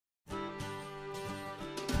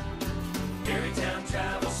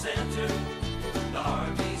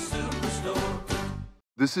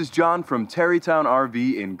This is John from TerryTown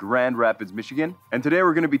RV in Grand Rapids, Michigan, and today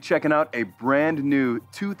we're going to be checking out a brand new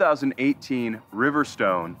 2018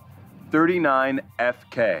 Riverstone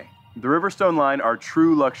 39FK. The Riverstone line are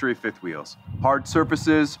true luxury fifth wheels. Hard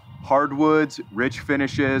surfaces, hardwoods, rich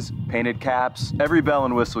finishes, painted caps, every bell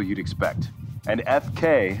and whistle you'd expect. And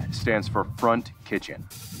FK stands for front kitchen.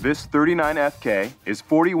 This 39FK is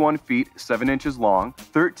 41 feet 7 inches long,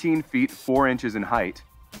 13 feet 4 inches in height,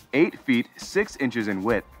 8 feet 6 inches in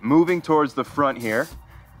width. Moving towards the front here,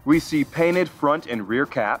 we see painted front and rear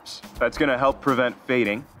caps. That's gonna help prevent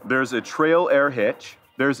fading. There's a trail air hitch.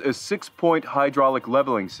 There's a 6-point hydraulic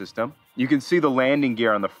leveling system. You can see the landing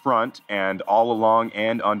gear on the front and all along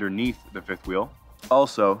and underneath the fifth wheel.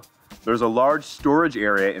 Also, there's a large storage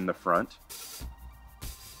area in the front.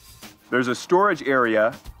 There's a storage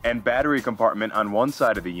area and battery compartment on one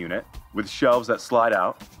side of the unit with shelves that slide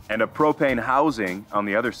out and a propane housing on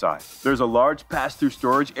the other side. There's a large pass-through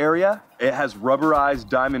storage area. It has rubberized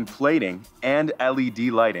diamond plating and LED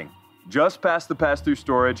lighting. Just past the pass-through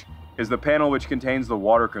storage is the panel which contains the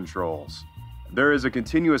water controls. There is a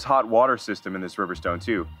continuous hot water system in this Riverstone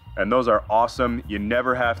too, and those are awesome. You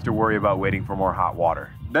never have to worry about waiting for more hot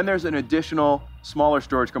water. Then there's an additional smaller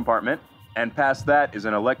storage compartment, and past that is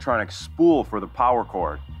an electronic spool for the power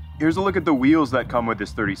cord. Here's a look at the wheels that come with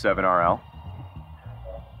this 37RL.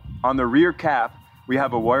 On the rear cap, we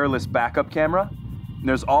have a wireless backup camera, and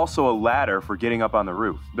there's also a ladder for getting up on the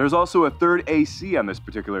roof. There's also a third AC on this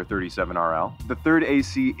particular 37RL. The third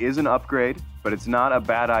AC is an upgrade, but it's not a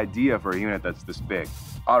bad idea for a unit that's this big.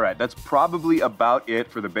 All right, that's probably about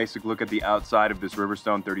it for the basic look at the outside of this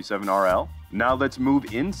Riverstone 37RL. Now let's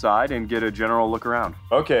move inside and get a general look around.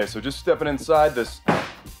 Okay, so just stepping inside this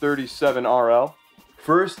 37RL.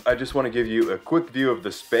 First, I just want to give you a quick view of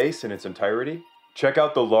the space in its entirety. Check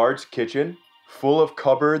out the large kitchen, full of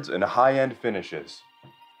cupboards and high-end finishes.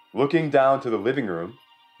 Looking down to the living room,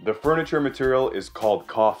 the furniture material is called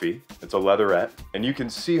coffee. It's a leatherette, and you can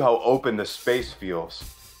see how open the space feels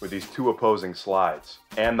with these two opposing slides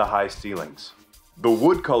and the high ceilings. The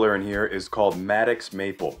wood color in here is called Maddox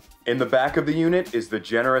Maple. In the back of the unit is the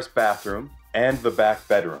generous bathroom and the back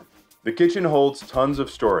bedroom. The kitchen holds tons of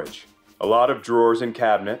storage, a lot of drawers and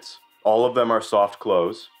cabinets. All of them are soft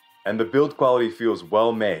close, and the build quality feels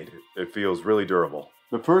well made. It feels really durable.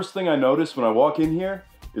 The first thing I notice when I walk in here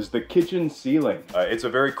is the kitchen ceiling. It's a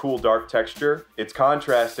very cool dark texture. It's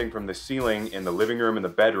contrasting from the ceiling in the living room and the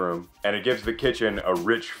bedroom, and it gives the kitchen a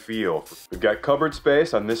rich feel. We've got cupboard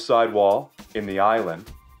space on this side wall in the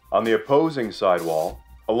island, on the opposing side wall,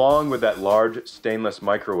 along with that large stainless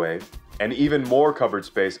microwave, and even more cupboard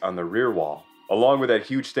space on the rear wall, along with that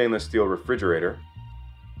huge stainless steel refrigerator.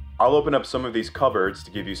 I'll open up some of these cupboards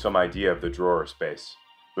to give you some idea of the drawer space.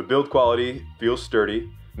 The build quality feels sturdy,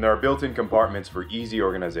 and there are built-in compartments for easy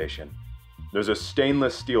organization. There's a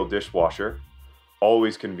stainless steel dishwasher,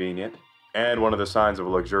 always convenient, and one of the signs of a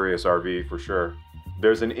luxurious RV for sure.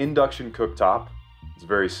 There's an induction cooktop, it's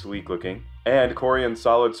very sleek looking, and Corian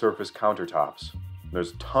solid surface countertops.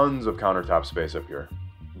 There's tons of countertop space up here.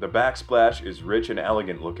 The backsplash is rich and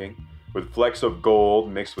elegant looking, with flecks of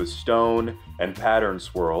gold mixed with stone and pattern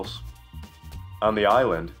swirls. On the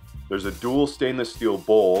island, there's a dual stainless steel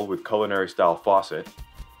bowl with culinary style faucet,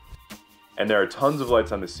 and there are tons of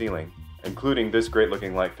lights on the ceiling, including this great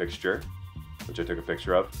looking light fixture, which I took a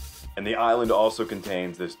picture of. And the island also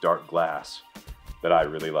contains this dark glass that I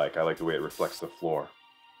really like. I like the way it reflects the floor.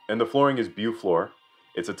 And the flooring is Beaufloor.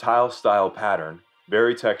 It's a tile style pattern,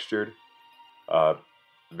 very textured,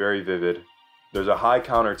 very vivid. There's a high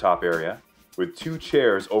countertop area with 2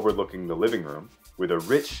 chairs overlooking the living room with a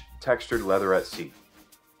rich textured leatherette seat.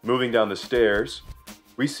 Moving down the stairs,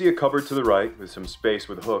 we see a cupboard to the right with some space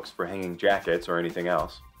with hooks for hanging jackets or anything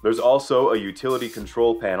else. There's also a utility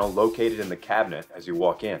control panel located in the cabinet as you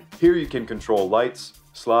walk in. Here you can control lights,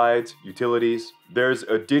 slides, utilities. There's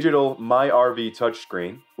a digital My RV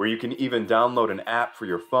touchscreen where you can even download an app for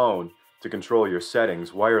your phone to control your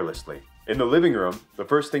settings wirelessly. In the living room, the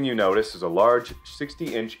first thing you notice is a large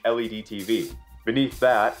 60-inch LED TV. Beneath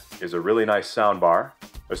that is a really nice soundbar,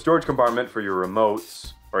 a storage compartment for your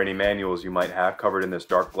remotes or any manuals you might have covered in this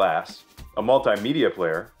dark glass, a multimedia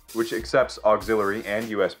player, which accepts auxiliary and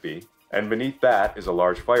USB, and beneath that is a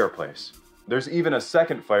large fireplace. There's even a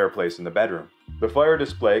second fireplace in the bedroom. The fire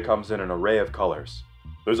display comes in an array of colors.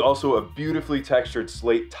 There's also a beautifully textured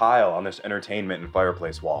slate tile on this entertainment and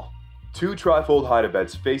fireplace wall. 2 trifold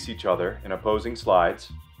hide-a-beds face each other in opposing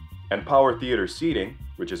slides, and power theater seating,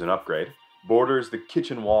 which is an upgrade, borders the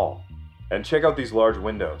kitchen wall. And check out these large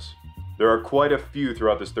windows. There are quite a few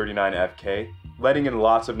throughout this 39FK, letting in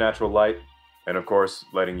lots of natural light And of course,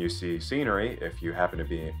 letting you see scenery if you happen to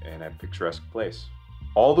be in a picturesque place.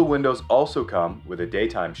 All the windows also come with a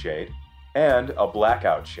daytime shade and a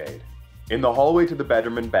blackout shade. In the hallway to the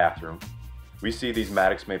bedroom and bathroom, we see these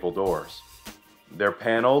Maddox maple doors. They're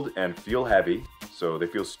paneled and feel heavy, so they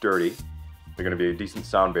feel sturdy. They're going to be a decent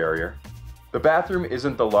sound barrier. The bathroom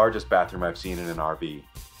isn't the largest bathroom I've seen in an RV,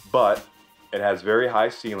 but it has very high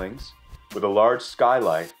ceilings with a large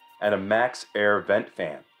skylight and a max air vent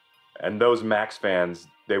fan. And those max fans,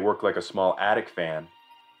 they work like a small attic fan,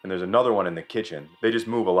 and there's another one in the kitchen. They just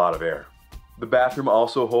move a lot of air. The bathroom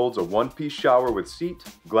also holds a one-piece shower with seat,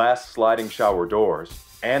 glass sliding shower doors,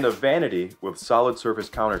 and a vanity with solid surface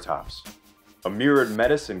countertops, a mirrored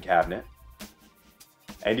medicine cabinet,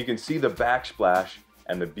 and you can see the backsplash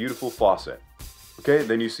and the beautiful faucet. Okay,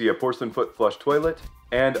 then you see a porcelain foot flush toilet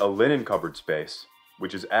and a linen cupboard space,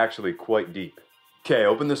 which is actually quite deep. Okay,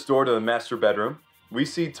 open this door to the master bedroom. We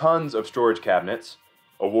see tons of storage cabinets,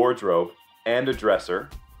 a wardrobe, and a dresser,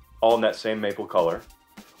 all in that same maple color,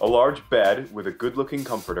 a large bed with a good-looking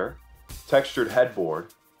comforter, textured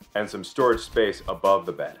headboard, and some storage space above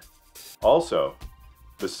the bed. Also,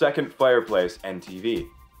 the second fireplace and TV,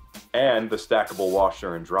 and the stackable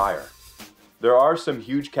washer and dryer. There are some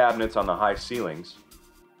huge cabinets on the high ceilings.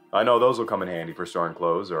 I know those will come in handy for storing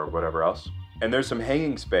clothes or whatever else. And there's some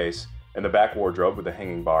hanging space in the back wardrobe with a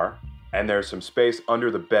hanging bar, and there's some space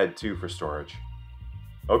under the bed too for storage.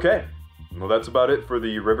 Okay, well that's about it for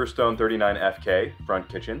the Riverstone 39FK front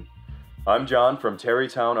kitchen. I'm John from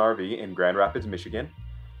TerryTown RV in Grand Rapids, Michigan.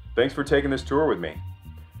 Thanks for taking this tour with me.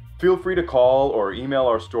 Feel free to call or email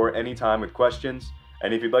our store anytime with questions,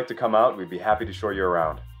 and if you'd like to come out, we'd be happy to show you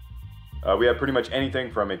around. We have pretty much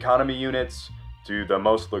anything from economy units to the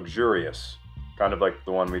most luxurious, kind of like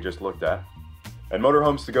the one we just looked at. And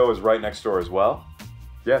Motorhomes to Go is right next door as well.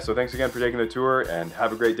 Yeah, so thanks again for taking the tour, and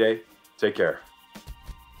have a great day. Take care.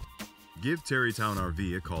 Give TerryTown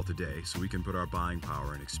RV a call today so we can put our buying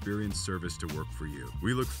power and experienced service to work for you.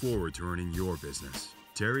 We look forward to earning your business.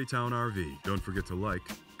 TerryTown RV. Don't forget to like,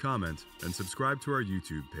 comment, and subscribe to our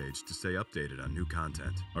YouTube page to stay updated on new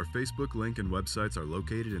content. Our Facebook link and websites are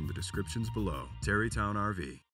located in the descriptions below. TerryTown RV.